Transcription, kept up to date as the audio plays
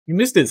You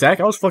missed it, Zach.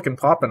 I was fucking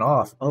popping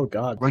off. Oh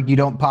god. Like you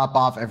don't pop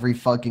off every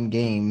fucking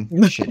game,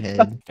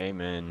 shithead.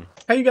 Amen.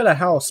 How you got a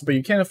house, but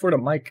you can't afford a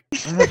mic?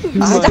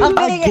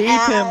 I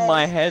gave him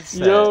my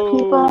headset. Yo,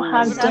 People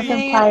have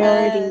different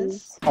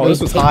priorities. Oh, this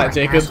was hot,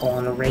 Jacob. I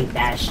want to rate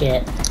that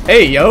shit.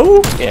 Hey,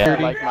 yo! Yeah,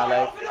 I like my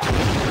life.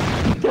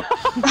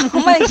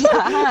 Oh my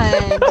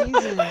god,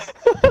 Jesus.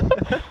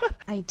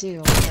 I do,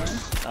 okay?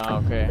 Oh,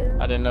 okay.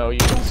 I didn't know you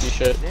could see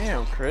shit.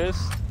 Damn, Chris.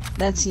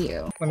 That's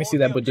you. Let me see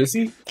that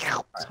Badusi.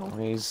 It's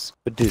always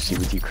Badusi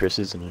with you, Chris,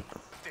 isn't it?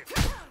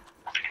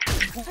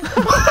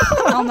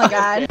 Oh my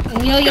god.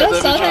 Yo,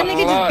 saw that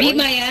nigga just beat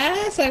my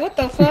ass? Like, what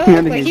the fuck?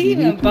 Like, he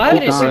didn't even bother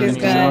to shoot his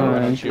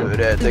gun. Good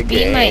at the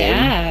Beat my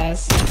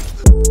ass.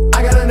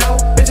 I gotta know,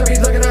 bitch, I be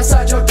looking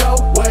outside your door.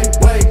 Wait,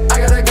 I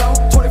gotta go.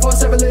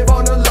 24/7 live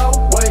on the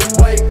low.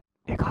 Wait.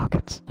 Nick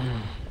Hawkins.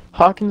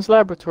 Hawkins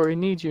Laboratory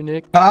needs you,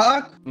 Nick.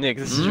 Nick,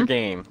 this is your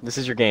game. This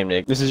is your game,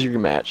 Nick. This is your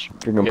match.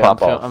 You're gonna Yeah,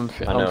 pop off. I'm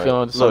I know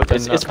feeling it. Look,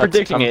 something. it's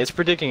predicting it. It's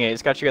predicting it.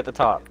 It's got you at the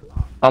top.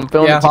 I'm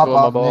feeling Yeah. the tickle in my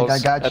Pop off, balls. Nick,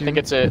 I got you. think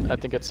it's it. I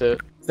think it's it.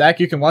 Zach,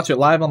 you can watch it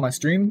live on my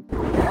stream.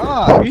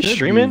 Are you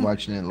streaming?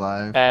 Watching it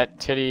live. At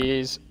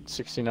Titties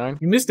 69.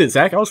 You missed it,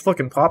 Zach. I was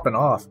fucking popping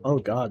off. Oh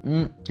god.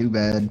 Too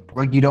bad.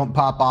 Like you don't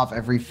pop off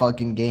every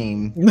fucking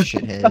game,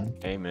 shithead.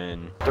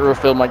 Amen. Threw a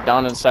Phil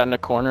McDonald sat in the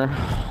corner.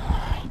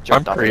 He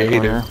jumped off the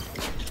creative. corner.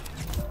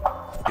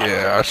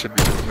 Yeah, I should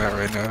be doing that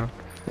right now.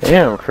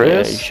 Damn, Yeah,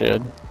 Chris. you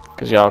should.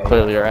 Cause y'all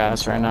clearly are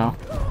ass right now.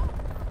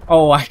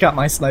 Oh, I got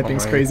my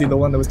sniping's crazy. The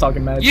one that was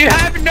talking mad shit.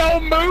 have no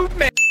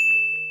movement,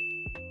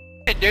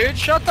 dude.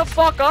 Shut the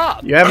fuck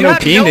up. You have no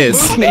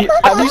penis.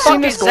 Have you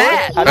seen the score?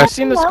 Have you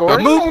seen the score?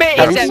 Movement.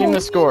 Have you seen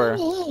the score?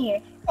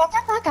 Shut the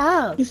fuck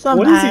up. He's so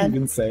What is he mad.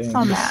 even saying? So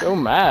He's mad. so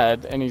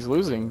mad and he's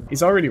losing.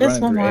 He's already This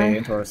running through one A more.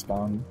 into our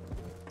spawn.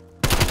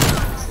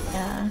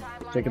 Yeah.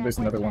 Jacob, there's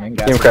another one in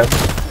Damn, gas.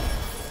 Chris.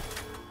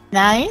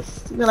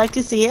 Nice. We like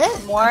to see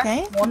it. More.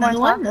 Okay. More, Another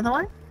more. one. Another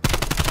one.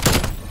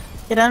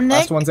 Get him, Nick.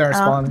 Last one's in our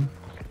spawn.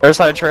 There's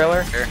side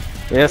trailer.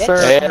 Yes, sir.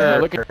 Yeah,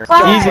 look at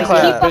Cry. easy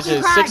clap, Keep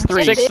bitches. fucking 6'3",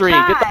 crying, 6'3".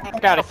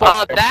 bitch. Get the fuck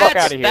out of here. Fuck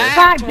out of here.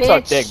 Cry,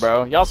 Suck bitch. dick,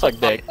 bro. Y'all suck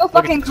dick. Go Look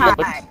fucking at cry.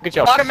 look at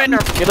y'all. Fuck him in there.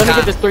 Yeah, let me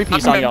get this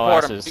three-piece on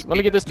y'all Fuck him. asses. Let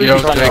me get this Yo,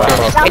 three-piece on y'all Jacob.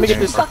 asses. Let me get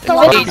this. Fuck the Fuck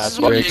lady. y'all asses.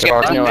 Look at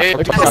y'all dumbass.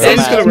 Look at y'all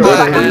He's gonna dumbass.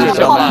 run Look at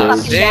y'all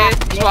dumbass.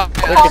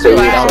 Look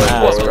at y'all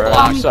dumbass,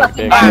 bro. You suck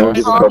dick,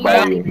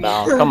 bro.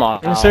 No, come on.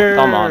 Yes, sir.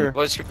 Come on.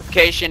 What's your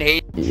vacation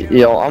hate?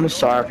 Yo, I'm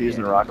sorry for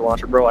using the rocket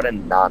launcher, bro. I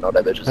did not know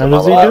that bitch was How in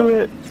does my he lap. do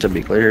it? To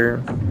be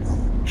clear.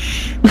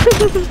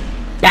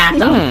 That's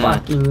a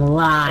fucking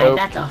lie.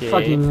 That's a Okay.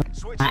 fucking lie.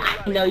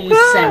 I know you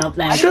set up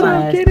that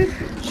class.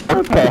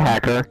 Okay,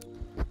 hacker.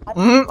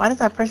 Why does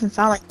that person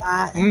sound like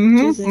that?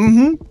 Jesus.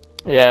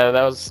 Yeah,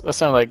 that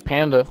sounded like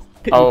Panda.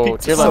 Oh,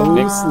 to your left,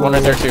 Nick. One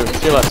right there too.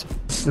 To your left.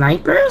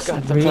 Snipers?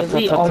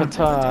 Really? Oh,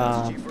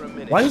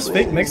 Why does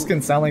fake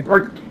Mexican sound like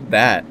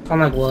that? I'm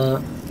like,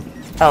 what?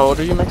 How old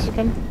are you,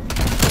 Mexican?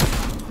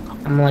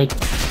 I'm like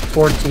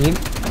 14.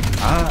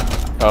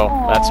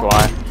 Oh, that's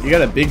why. You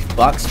got a big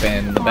box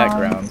fan in the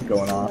background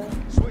going off.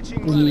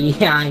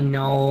 Yeah, I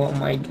know. Oh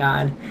my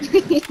god.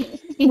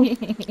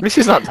 At least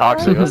he's not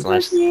toxic. That's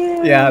nice.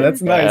 Yeah,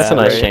 that's nice. That's a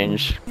nice right?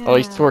 change. Oh,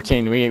 he's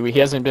 14. He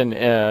hasn't been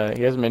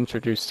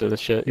introduced to the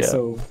shit He's yet.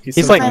 so He's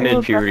so like cool.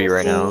 mid-puberty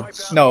right now.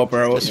 No,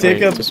 bro. Just wait,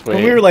 Jacob, just when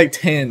wait. we were like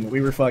 10,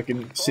 we were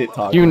fucking shit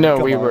talking. You know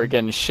Come we on. were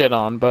getting shit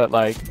on, but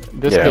like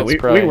this Yeah, kid's we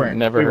probably weren't.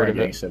 never we heard weren't of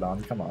getting it. shit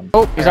on. Come on.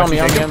 Oh, he's I on me,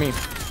 got on you, me, on me.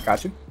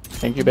 Got you.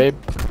 Thank you, babe.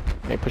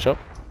 Hey, push up.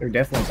 They're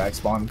definitely back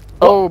spawn.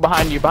 Oh,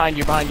 behind you, behind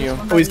you, behind you.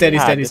 Oh, he's dead.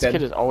 He's God, dead. He's this dead.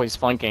 kid is always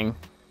flanking.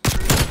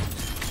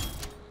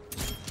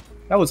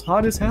 That was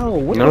hot as hell.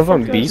 What None the of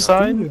them fuck did I just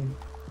B-side? do?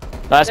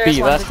 Last There's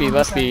B, one, last B, there's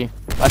last one. B.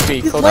 Last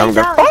B, close. Wait,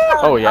 no,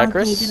 Oh yeah, okay,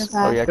 Chris? you did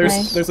Oh yeah,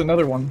 Chris? There's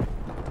another one.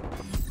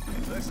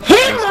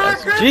 Hit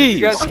Marker! Jeez,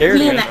 You're scared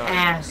me in me. the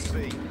ass.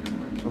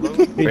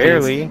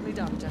 Barely.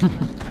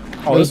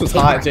 Oh, this was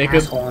hot,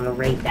 Jacob. I want to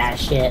rate that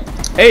shit.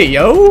 Hey,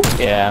 yo!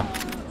 Yeah.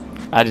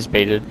 I just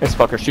baited. This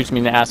fucker shoots me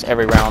in the ass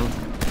every round.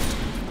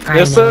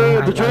 Yes,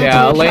 sir.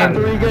 Yeah, Elaine.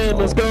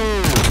 Let's go.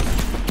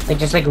 Like,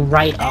 just like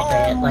right up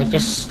it. Like,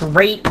 just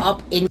straight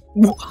up in.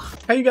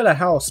 How you got a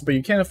house, but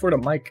you can't afford a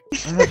mic?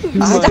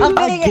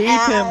 I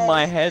gave him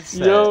my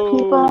headset.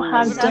 People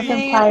have different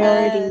Being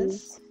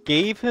priorities.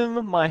 Gave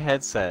him my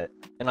headset,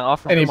 and I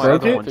offered And him he my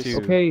broke other it? one too.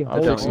 Okay,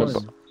 I'll hold take on.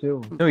 some.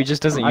 Chill. No, he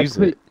just doesn't use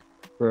it.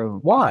 Bro, I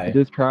Why?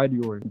 just tried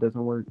yours. It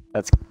doesn't work.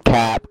 That's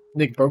cap.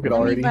 Nick broke it Let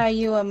me already. buy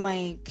you a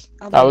mic.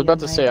 I was about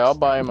to say, I'll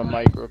buy him a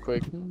mic real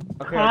quick.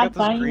 Okay, I got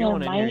buying this green you a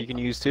one in here mic? you can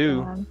use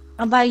too.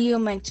 I'll buy you a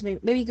mic too,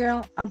 baby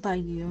girl. I'll buy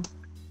you.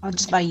 I'll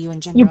just buy you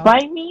in general. You buy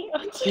me?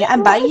 Yeah, I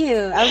buy you.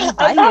 I'll just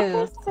buy I'm not you.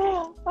 for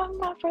sale. I'm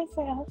not for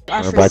sale.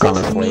 We're back on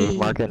the slave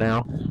market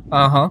now.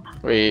 Uh-huh.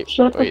 Wait,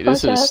 Shut the wait,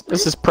 this fuck is up.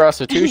 this is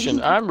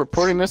prostitution. I'm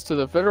reporting this to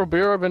the Federal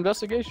Bureau of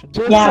Investigation.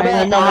 Yeah,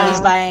 Really, nobody's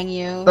buying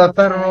you. The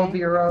Federal Okay.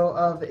 Bureau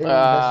of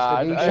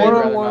I'd Investigation.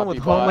 rather 101 not with be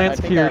bought. Homeland I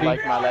think Security. I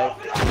like my life.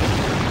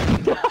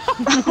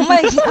 Oh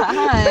my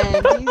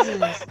god,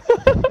 Jesus.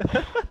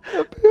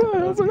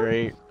 That's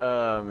great.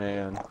 Oh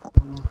man.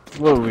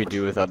 What would we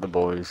do without the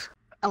boys?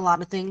 A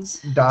lot of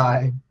things.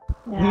 Die.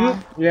 Yeah.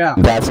 Yeah.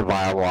 That's a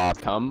viable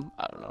outcome.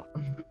 I don't know.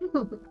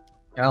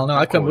 I don't know.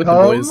 I come with the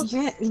boys.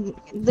 Yeah,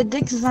 the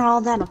dick is not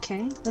all that,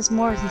 okay? There's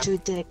more into a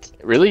dick.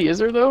 Really? Is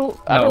there though?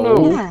 I don't No.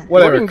 know. Yeah.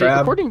 Whatever, According to,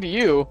 crab. according to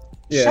you.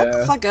 Yeah. Shut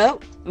the fuck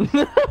up.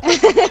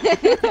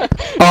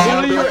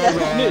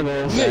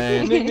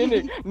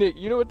 Nick,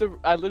 you know what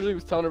I literally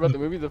was telling her about the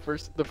movie. The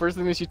first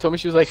thing that she told me,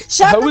 she was like,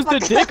 Shut "How the was the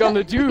fuck dick up. on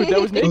the dude that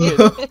was naked?"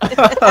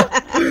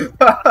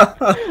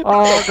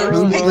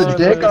 The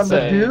dick on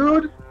the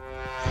dude?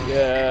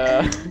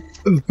 Yeah.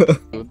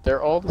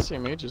 They're all the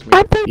same age as me.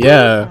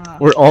 Yeah,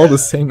 we're all the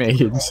same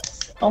age.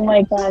 Oh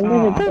my god,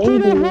 you're a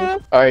baby.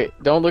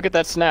 Alright, don't look at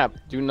that snap.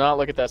 Do not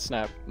look at that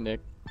snap, Nick.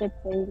 Good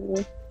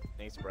baby.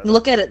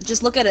 Look at it.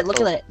 Just look at it. Look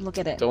at it. Look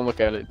at it. Don't look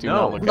at it. Do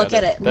not look Look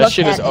at at it. it. That Look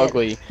shit is at it.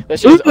 ugly. That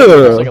shit is ugly. It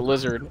looks like a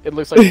lizard. It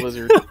looks like a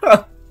lizard.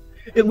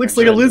 It looks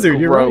like a lizard,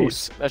 you're right.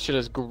 Gross. That shit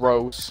is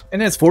gross.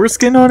 And it has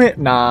foreskin on it?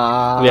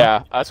 Nah.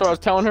 Yeah, that's what I was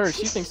telling her.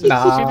 She thinks it's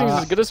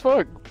as good as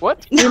fuck.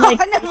 What? No,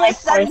 I never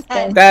said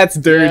that. That's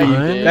dirty.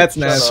 What? That's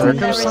Shut nasty. up.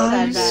 Never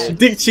said that.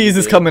 Dick cheese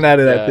is coming out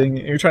of that Yeah. thing.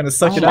 You're trying to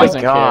suck She it out.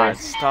 doesn't care. I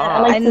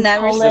like I to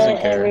never pull doesn't it and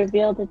care.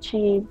 reveal the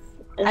cheese.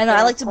 I know.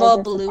 I like to blow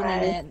a balloon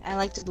in it. I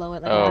like to blow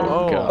it like that.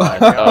 Oh god.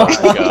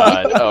 Oh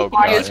god. Oh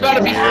god. It's about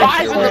to be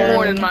 5 in the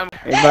morning, my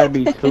It might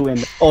be 2 in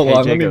the... Hold Hey, on,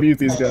 let me Jacob. mute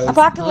these guys.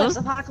 Apocalypse.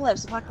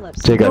 Apocalypse.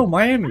 Apocalypse. No,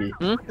 Miami.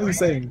 What are you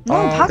saying?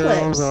 No,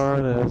 apocalypse.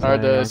 Are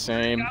the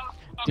same.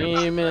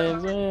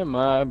 Demons in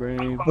my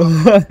brain.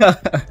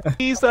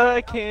 These I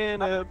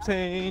can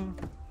obtain.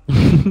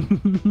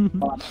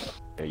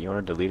 Yeah, you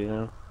wanna delete it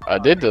now? I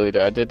did delete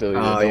it. Don't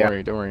yeah.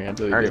 worry. I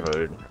deleted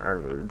it. I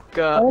already voted.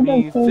 Got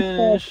me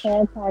finished.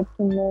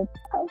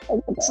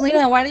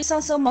 Selena, why do you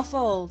sound so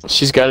muffled?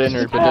 She's got it in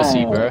her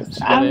Badissi, bro. She's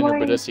got it in her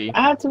Badissi.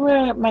 I have to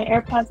wear my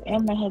AirPods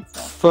and my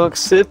headset. Fuck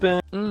sipping.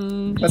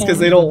 That's because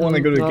they don't want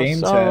to go to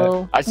game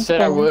chat. I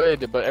said I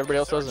would, but everybody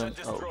else doesn't.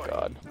 Oh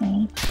god.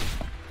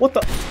 What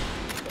the?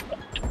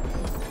 Good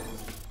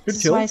This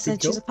is kill. why I Good said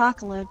kill. choose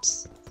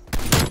apocalypse.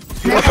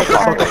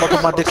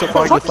 Fuck my dick so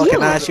far, your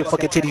fucking ass, your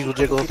fucking titties will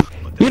jiggle.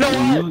 You know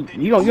what?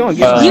 You don't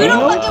get You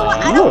don't fucking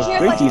want. I don't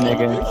care what you freaky think.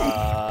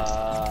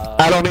 nigga.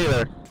 I don't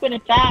either. Gonna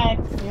die.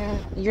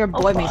 You're a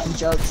boy making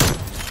jokes.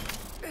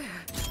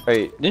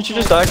 Wait, didn't you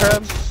just die,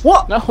 Crab?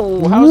 What? No,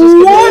 how is this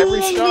gonna be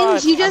every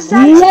shot? You just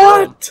died.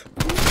 What?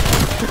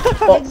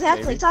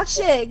 Exactly. Maybe. Talk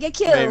shit. Get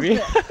killed. Maybe.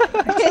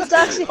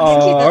 Talk shit. Get Our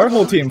killed.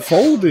 whole team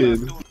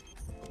folded.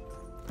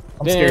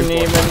 I'm scared.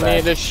 Didn't even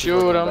need to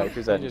shoot him.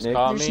 Who's that, He just Nick?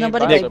 caught There's me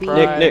nobody by baby.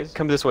 surprise. Nick,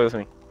 come this way with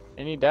me.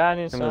 And he died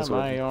Come inside this way.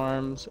 my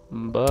arms,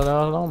 but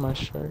I was on my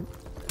shirt.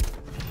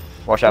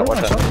 Watch out,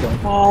 watch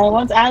out.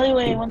 One's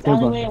alleyway, one's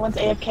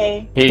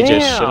AFK. He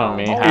just shit on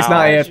me. He's How?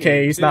 not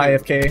AFK. He's not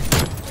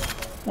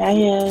AFK. Yeah,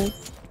 he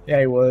is. Yeah,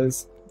 he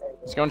was.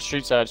 He's going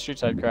street side,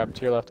 crab,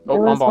 to your left. There Oh,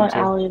 was bomb one too.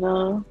 alley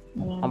though.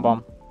 Yeah.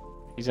 Bomb.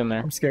 He's in there.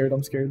 I'm scared.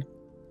 I'm scared.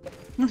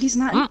 No, he's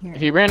not in here.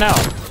 He ran out.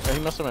 He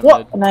must have been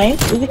What? dead.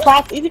 Nice. Easy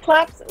claps. Easy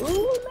claps. Ooh,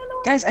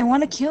 no. Guys, I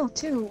want to kill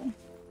too.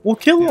 We'll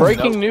kill him.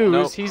 Breaking news,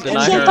 Nope. he's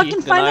Deny in Can't her. B.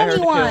 fucking find Deny her the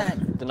kill.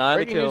 anyone. Deny the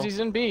Breaking kill. news, he's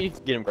in B.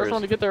 Get him, First Chris.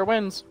 one to get their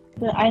wins.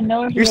 I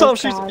know he You saw him, was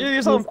she's, bad.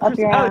 you saw him, He's up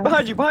your Ali,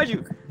 ass. behind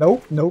you.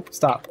 Nope. Nope.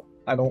 Stop.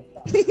 I don't.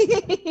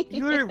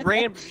 He literally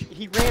ran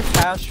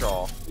past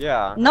y'all.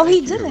 Yeah. No,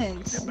 he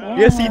didn't.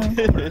 Yes, he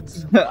did.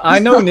 I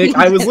know, Nick.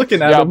 I was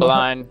looking at Y'all him.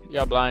 blind.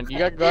 Y'all blind. You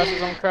got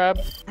glasses on, crab?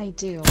 I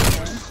do.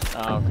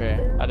 Oh, okay.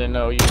 I didn't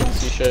know you could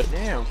see shit.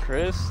 Damn,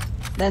 Chris.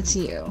 That's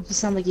you. You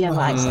sound like you have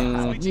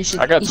eyesight. You should.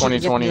 I got you should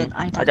get 20/20. good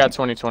eye I got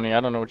contact. 20/20. I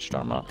don't know what you're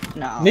talking about.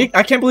 No. Nick,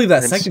 I can't believe that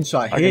I can second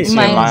shot I can hit. see a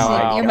Mine mile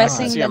is- out. you're I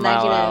missing can see the a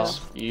mile negative. out.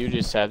 You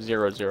just have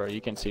 0/0. You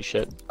can see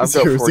shit. I've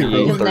got 0/0. 48,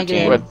 Negative.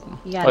 13. With,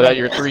 Yeah, without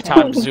your negative. 3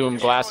 times zoom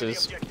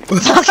glasses.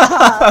 Fuck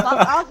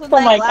off with Oh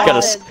my my God.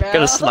 glasses, bro.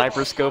 Got a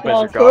sniper scope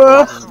as your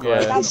Well, goggles.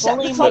 Yeah. Shut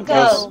the Bully fuck me,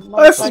 up. though, A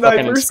motherfucker.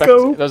 sniper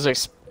scope. Those Zach,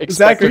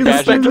 expected are you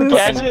listening to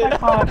gadget. this? That's my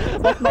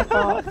fault. That's my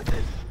fault.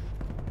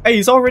 Hey,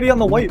 he's already on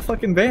the white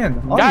fucking van.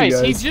 On you Guys,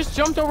 he guys. just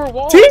jumped over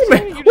walls.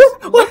 Teammate! You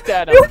just What? looked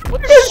at him. What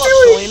What the are you fuck,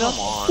 doing? Selena?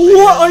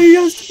 What are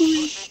you guys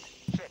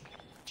doing?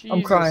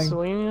 Jesus, crying.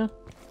 Selena.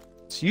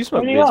 You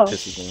smoke Where'd he biz go?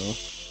 pisses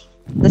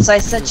me. That's why I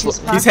said choose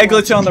He's head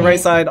glitching on the right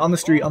okay? side, on the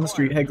street,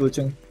 head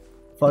glitching.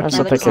 Fuck. That's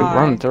By what the they could car.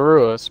 run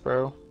through us,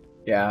 bro.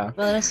 Yeah.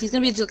 Well, he's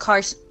gonna be to the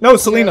car. No,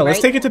 Selena, let's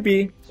right? take it to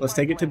B. Let's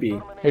take it to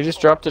B. He just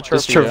dropped a This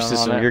trophy trophy down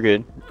system, on it. you're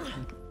good.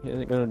 You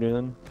ain't gonna do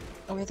then.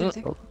 Oh, wait, there.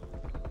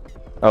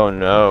 Oh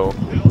no.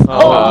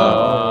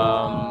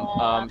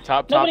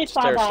 Top Nobody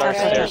saw stairs,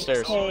 that, right?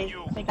 stairs. Okay.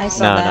 I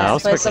saw No, that, I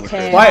was but it's expecting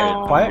okay. it.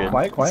 Quiet, quiet, Good.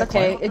 quiet, It's quiet.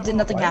 okay. quiet. It did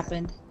nothing Quiet.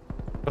 happen.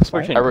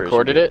 I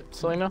recorded it,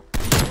 Selena.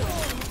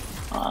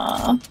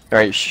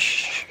 Alright,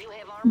 shh.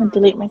 I'm gonna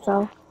delete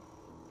myself.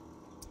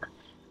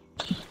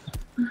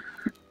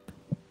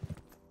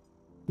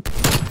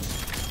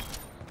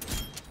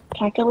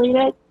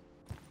 Calculated.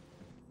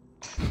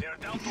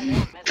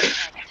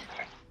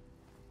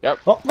 Yep.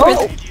 Oh,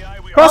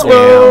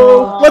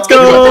 crossbow! Let's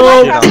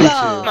go!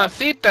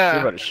 Mamacita.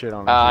 You're about to shit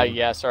on me.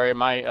 Yeah, sorry,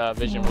 my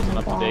vision wasn't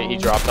up to date. He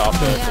dropped off Yeah,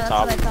 the that's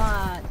top. what I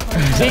thought.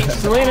 See,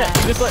 Selena,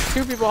 you just let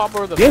two people hop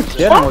over the Get fence.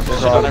 shit on with this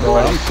Shit on bro.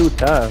 everybody. I'm too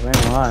tough, I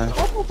ain't gonna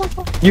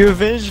lie. You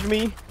avenged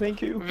me.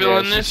 Thank you.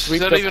 Villainous, is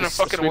that even a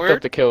fucking Sweeped word?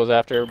 up the kills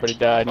after everybody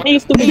died. Hey,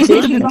 stupid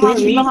bitch,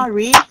 you know how to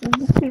read?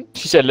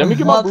 She said, let me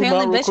get my Well, broom out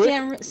apparently real bitch quick.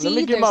 can't see Let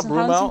me either, get my so broom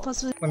how's he out. supposed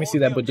to- Let me see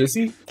that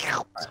Badusi.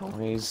 It's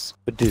always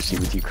Badusi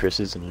with you, Chris,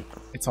 isn't it?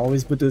 It's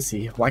always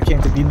Badusi. Why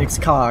can't it be Nick's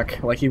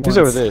cock like he wants? Who's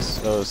over this?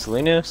 Oh,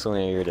 Selena?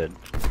 Selena, you're dead.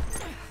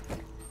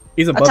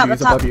 He's above you.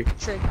 He's above you.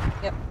 True.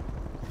 Yep.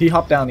 He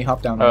hopped down. He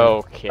hopped down.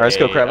 Okay. Alright, let's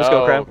go, Crab. Let's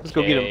go, Crab. Let's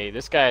go get him. Okay,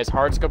 this guy is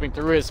hard scoping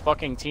through his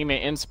fucking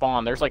teammate in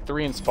spawn. There's like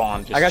 3 in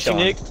spawn. Just I got chilling.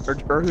 you,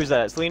 Nick. Or who's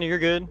that? Selena, you're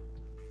good.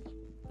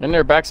 In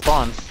their back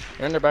spawn.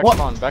 They're in their back What?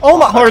 spawn. Back Oh spawn,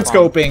 my back hard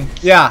spawn. scoping.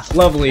 Yeah,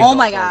 lovely. Oh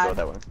my Go god.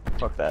 that way.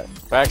 Fuck that.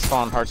 Back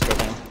spawn hard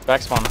scoping.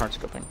 Back spawn hard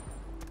scoping.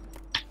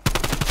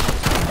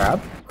 Crab.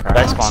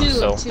 Back spawn Two,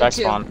 still. two, Back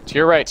two. spawn. To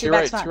your right. To Two your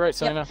back right. spawn. To your right, Yep.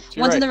 Selena. To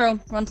your One's right. in the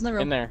room. One's in the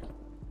room. In there.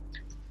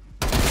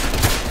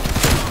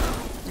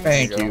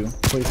 Thank you.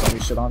 Please don't be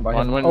shit on by him.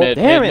 One went Oh, mid.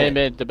 damn Mid. it.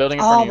 Mid. The building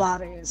in All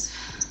front of you. bodies.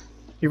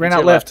 He ran To out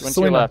your left. Went to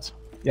your Selena. left.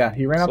 Yeah,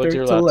 he ran out Slow there to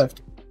your to the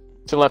left.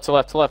 To left. To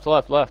left. To left. To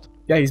left. Left.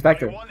 Yeah, he's back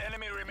there.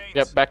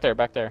 Yep. Back there.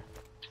 Back there.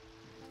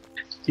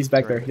 He's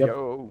back there. Yep.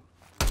 Yo.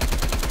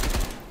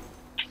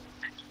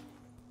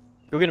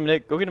 Go get him,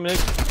 Nick. Go get him, Nick.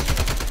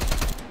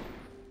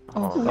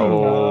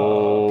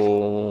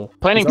 Oh.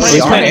 Planning.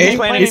 He's Planning. on Planning. A.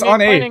 Planning. He's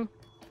on A. Planning.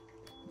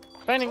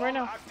 Planning right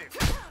now.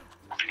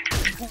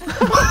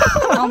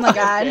 Oh my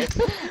god.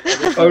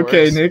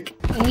 Okay, Nick.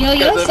 Yo,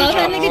 you That saw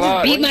that doesn't nigga just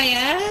lie. beat my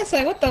ass?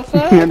 Like, what the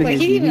fuck? Like,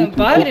 he didn't even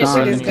bother to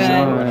shoot this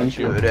guy.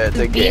 Good at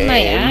the Beat my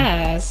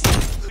ass.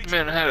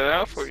 Man, I had it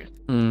out for you.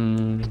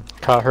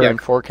 Caught her Yeah. in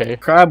 4K.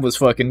 Crab was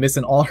fucking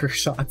missing all her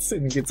shots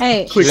and gets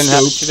Hey. quick She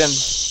didn't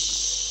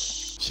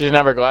scope. She didn't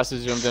have her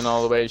glasses zoomed in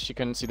all the way. She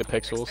couldn't see the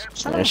pixels.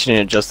 Yeah, she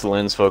didn't adjust the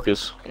lens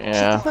focus.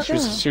 Yeah,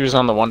 she was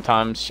on the 1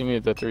 time. She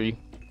needed the 3.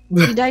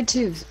 You died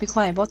too. Be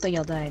quiet. Both of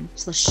y'all died.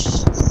 So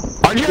shh.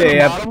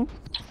 Yeah,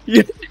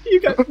 yeah.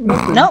 You got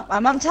nothing. Nope,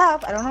 I'm on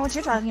top. I don't know what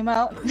you're talking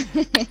about.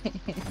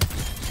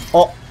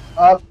 Oh,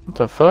 What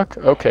the fuck?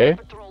 Okay.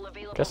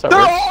 Guess that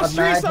works.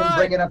 Imagine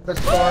bringing up the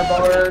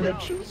scoreboard.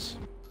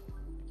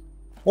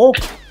 oh.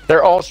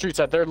 They're all street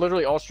side. They're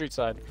literally all street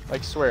side.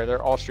 Like, swear,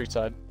 they're all street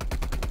side.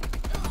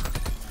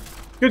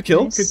 Good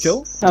kill. Good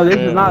kill. No, this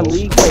Yeah. is not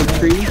league play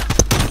tree.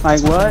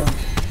 Like what?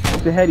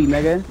 It's the heady,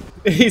 nigga.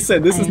 He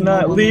said, "This is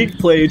not league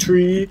play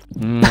tree."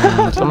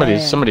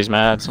 Somebody's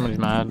mad. Somebody's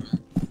mad.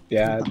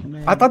 Yeah,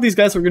 I thought these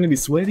guys were gonna be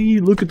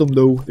sweaty. Look at them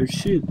though. They're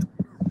shit.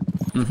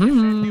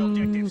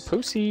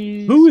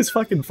 Pussy. Who is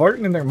fucking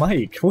farting in their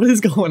mic? What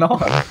is going on?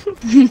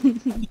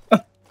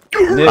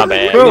 Nick, My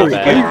bad, Bro, my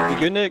bad. You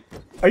good, Nick?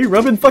 Are you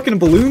rubbing fucking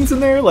balloons in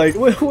there? Like,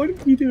 what are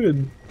you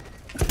doing?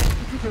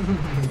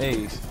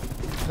 Hey.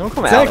 Don't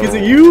come out. Zach, is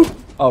it you?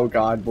 Oh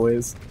god,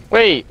 boys.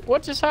 Wait,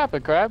 what just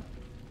happened, Crab?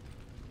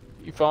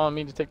 You following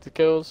me to take the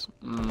kills?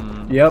 Yep,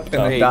 and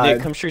Oh, they hey, died.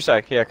 Nick, come street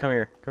side. Yeah, come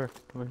here. Come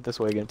this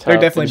way again. They're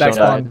definitely back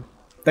Died.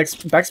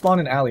 spawn. Back spawn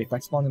and alley.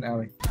 Back spawn and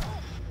alley.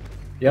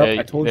 Yep, Yeah,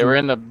 I told they you. were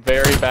in the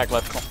very back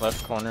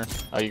left corner.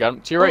 Oh, you got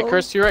him. To your right,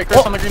 Chris. To your right,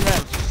 Chris, on the green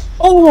man.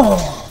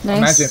 Oh! Nice.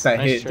 Imagine if that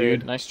Nice hit, trade.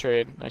 dude. Nice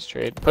trade. Nice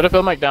trade. Put a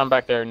film mic down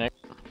back there, Nick.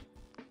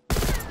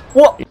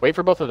 What? Wait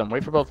for both of them.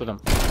 Wait for both of them.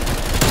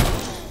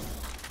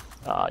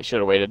 You should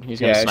have waited. He's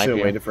gonna Yeah, I snipe should have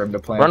you. waited for him to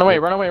plant. Run away!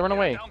 Run away! Run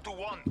away!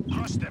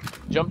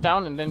 Jump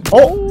down and then.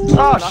 Oh!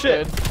 Not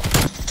shit. good.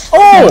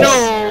 Oh!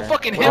 No,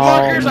 fucking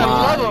hitmarkers. I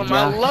love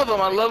my them. I love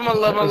them. I love them. I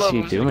love them. I What is love he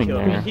them. doing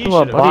there? He Do a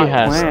should've- bot Buddy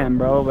has plan,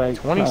 bro. Like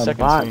 20 a seconds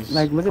bot. and he's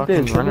Like look at fucking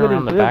this. Look running at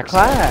around this the good back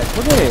class.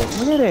 Look at it.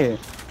 Look at it.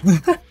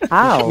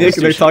 Ow. Nick,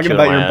 they're Dude, talking should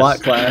about kill your my bot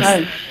ass. class.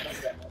 Like,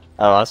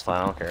 Oh, that's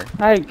fine. I don't care.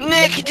 like,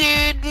 Nick,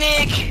 dude,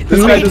 Nick.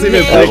 This guy doesn't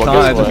even play Well,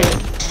 COD.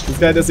 guess This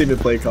guy doesn't even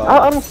play I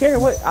COD. don't care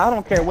what. I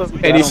don't care what.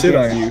 And I he don't shit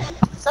care. on you.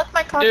 Suck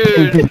my cock.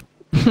 Dude.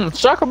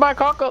 Suck my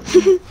cock up.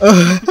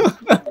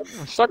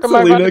 Suck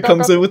my Selena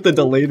comes in. in with the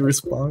delayed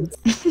response.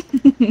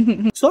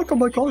 Suck on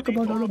my cock.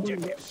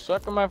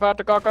 Suck my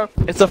fat cock up.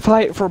 It's a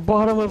fight for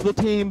bottom of the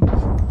team.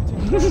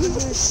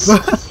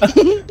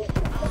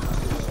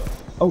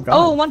 Oh god.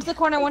 Oh, one to the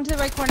corner, one to the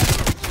right corner.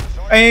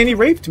 And he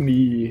raped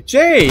me.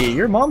 Jay,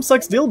 your mom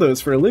sucks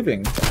dildos for a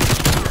living.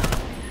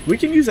 We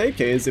can use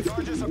AKs if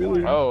you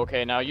really. Oh,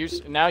 okay. Now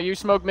you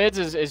smoke mids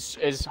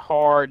is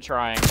hard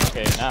trying.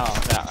 Okay, now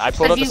I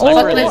pulled up the Cause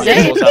sniper and you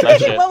then pulls out that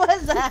shit. What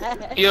was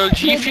that? Yo,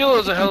 G Fuel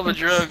is a hell of a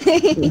drug.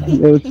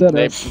 It was set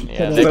They, up.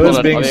 yeah, So they it's pulled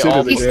out. being They shit all,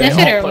 of the they day. all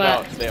Sniff it or pulled what?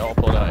 out. They all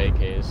pulled out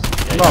AKs.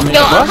 Yo,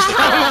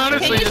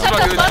 Honestly, can you it's shut the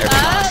fucking fuck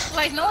up?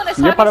 Like, no one is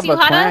You're part talking of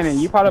to a you, plan, and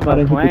Hannah. you part of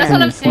a plan. That's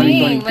what I'm in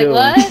saying. Like,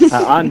 2022.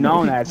 what?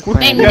 Unknown as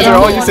plan. You guys are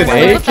all Yeah. using What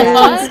the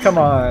AKs? fuck? Come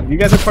on. You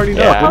guys are partying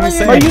Yeah. up. What are you Are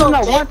saying? you using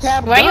a one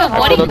tap? Why are you I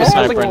pulled up the avoiding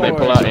sniper and they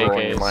pull out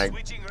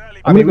AKs.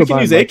 I mean, we can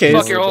use AKs.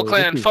 Fuck your whole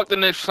clan. Fuck the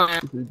Knicks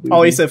clan.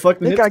 Oh, he said fuck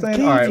the Nick, Knicks I clan?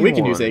 gave Alright, we you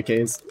can use one.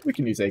 AKs. We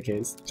can use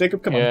AKs.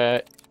 Jacob, come on.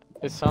 Yeah,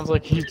 it sounds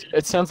like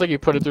you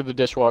put it through the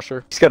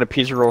dishwasher. He's got a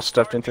pizza roll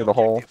stuffed in through the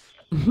hole.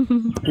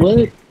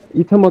 What?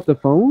 You talking about the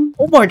phone?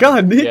 Oh my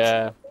god, Nick!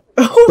 Yeah,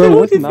 Oh, Bro, look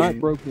what's at not me.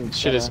 broken?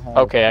 shit is that I have?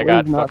 okay. I What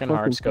got is not fucking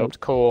hard fucking scoped.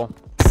 Cool.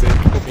 Sick.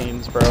 Cool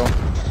fiends, bro.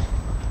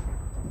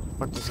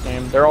 Fuck this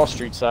game. They're all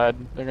street side.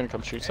 They're gonna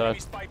come street side.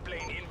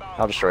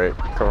 I'll destroy it.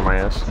 Cover my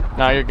ass.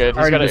 No, you're good. He's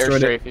Already got an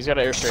destroyed airstrafe. it. He's got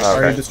an airstrafe. Oh, okay.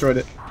 Already destroyed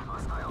it.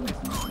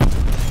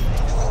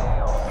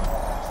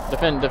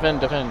 Defend.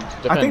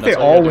 I think they That's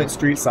all you gotta went do.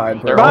 street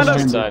side, bro. They're all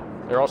street side.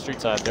 They're all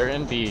street side. They're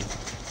in B.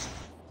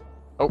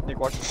 Oh, Nick,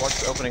 watch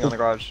the opening on the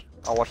garage.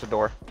 I'll watch the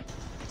door.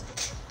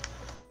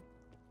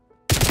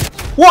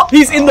 What?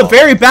 He's in the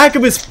very back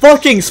of his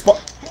fucking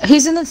spot.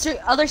 He's in the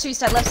other street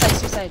side, left side,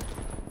 street side.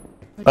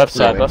 Left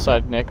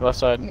side, Nick. Left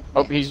side.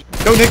 Oh, he's.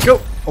 Go, Nick,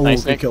 go. Oh,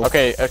 Nice, good Nick. kill.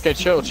 Okay,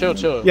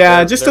 chill.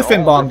 Yeah, just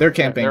defend all- bomb. They're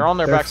camping. They're on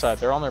their They're backside.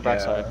 They're on their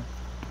backside.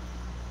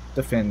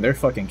 Defend. They're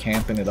fucking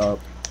camping it up.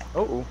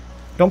 Oh.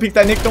 Don't peek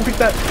that, Nick. Don't peek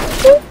that.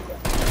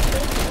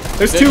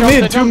 There's They two jump,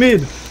 mid. they Two jump. mid.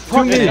 Two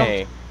Fuck mid.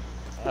 it.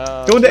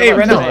 Go into A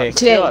right now.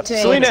 To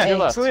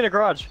A. Selena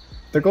garage.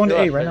 They're going to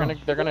A right now.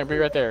 They're gonna be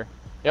right there.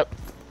 Yep.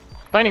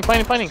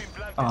 Planning.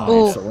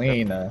 Oh, Ooh.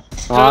 Selena.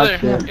 Oh, There.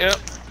 shit. Yep.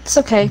 It's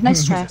okay,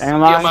 nice try.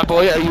 Am Yeah, I? my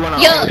boy. You wanna?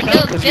 Yo,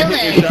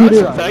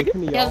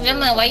 Villain. Yo,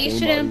 Villain, why you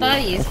shooting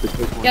bodies?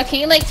 Yo, can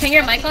you like turn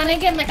your mic on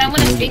again? Like I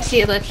wanna speak to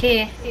you, look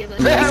here. You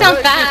sound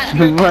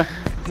fat.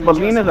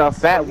 Melina's a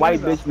fat white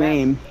bitch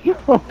name. That's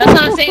what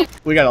I'm saying.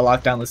 We gotta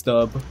lock down this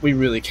dub. We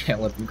really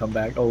can't let them come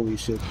back. Holy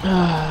shit.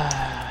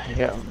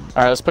 Yeah. All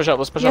right, let's push up.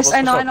 Yes,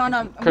 I know.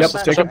 Chris,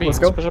 Yep, push Jacob, up B. let's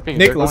go. Push up B. Nick,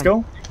 They're let's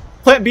going. go.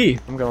 Plant B.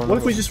 I'm going. What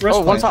if we just rest Oh,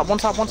 one plant? top. Oh,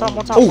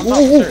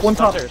 one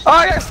top.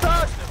 Oh, you're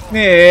stuck.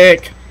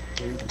 Nick.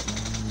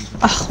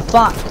 Oh,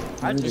 fuck.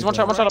 He's one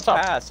shot up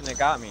top. Pass and it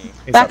got me.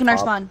 It's Back up in our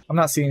top. spawn. I'm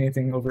not seeing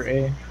anything over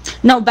A.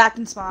 No, back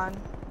in spawn.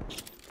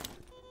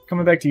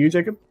 Coming back to you,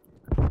 Jacob.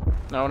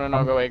 No.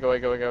 Go away.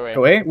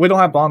 Go A. We don't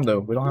have bomb though.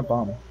 We don't have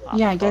bomb.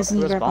 Yeah, I guess Who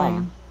need has to bomb?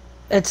 playing.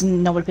 It's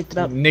nobody picked it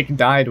up. Nick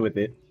died with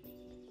it.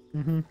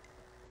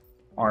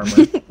 Armor.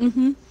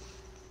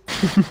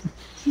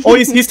 Oh,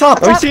 he's top.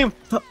 Oh, you see him?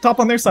 Top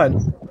on their side.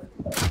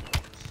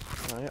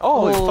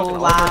 Oh, you fucking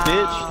wow.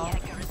 armor,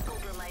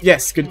 bitch.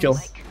 Yes, good kill.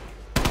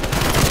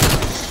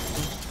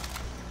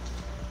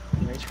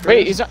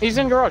 Wait, he's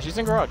in garage.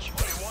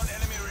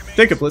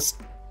 Jacob, let's.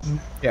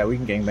 Yeah, we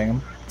can gangbang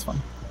him. It's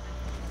fine.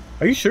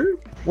 Are you sure?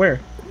 Where?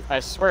 I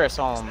swear I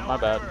saw him. My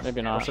bad.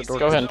 Maybe not. Go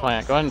ahead and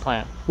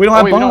plant. We don't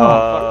have wait, we bomb. don't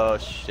Oh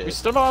Fuck. shit. We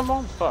still don't have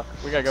bomb? Fuck.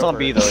 We gotta go It's on for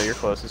B it. though. You're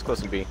close. It's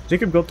close to B.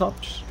 Jacob, go top.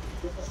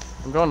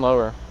 I'm going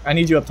lower. I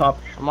need you up top.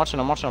 I'm watching.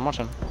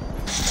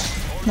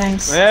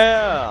 Nice.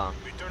 Yeah.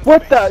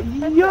 What the?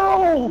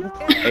 Yo!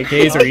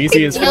 AKs are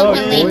easy as Yo, fuck,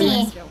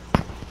 Malini. boys.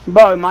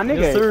 Bro, my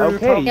nigga. Yes, sir.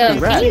 Okay, Yo,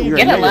 congrats. can you You're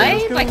get a a nigga.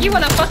 life? Like you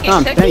want a fucking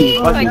I'm cookie?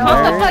 saying, Like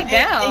calm the fucking fuck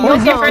down.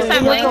 What's your first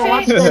time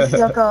playing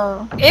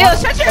today? Ew,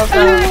 shut your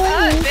fat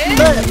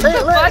up,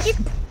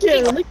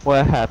 bitch.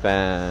 What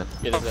happened?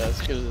 Get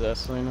his ass,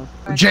 Selena.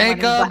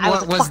 Jacob, I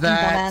was what a was fucking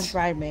that? dumbass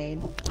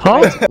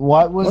bridemaid.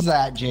 What was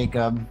that,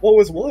 Jacob? What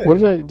was what? What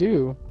did I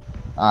do?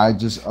 I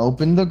just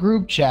opened the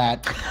group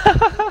chat.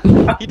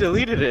 He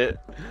deleted it.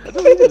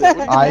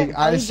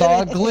 I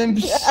saw a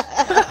glimpse.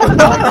 I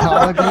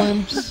caught a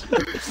glimpse.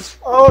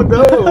 Oh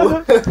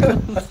no!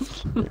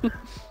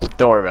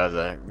 Don't worry about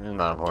that. It's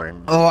not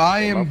important. Oh,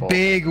 I am My fault.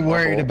 big My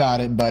worried fault.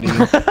 about it, buddy.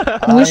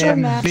 I should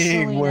am match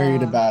big Selena.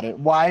 worried about it.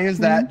 Why is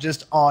that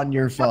just on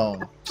your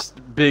phone?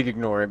 Big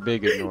ignore it.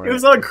 Big ignore It it.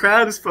 was on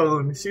Crab's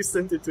phone. She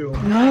sent it to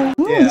him. No,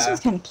 Yeah. this is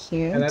kind of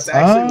cute. And that's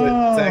actually what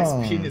Oh.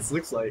 Zach's penis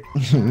looks like.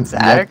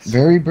 Yep,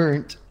 very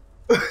burnt.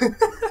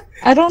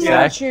 I don't know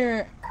Yeah. what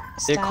your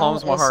style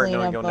calms my is, heart Selena,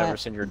 knowing you'll never but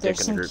send your dick there's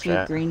in the some group cute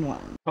chat. green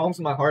ones. Calms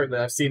my heart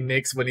that I've seen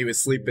Nick's when he was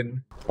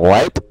sleeping.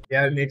 What?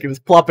 Yeah, Nick, it was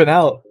plopping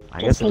out.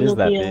 I guess it is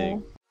that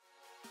big.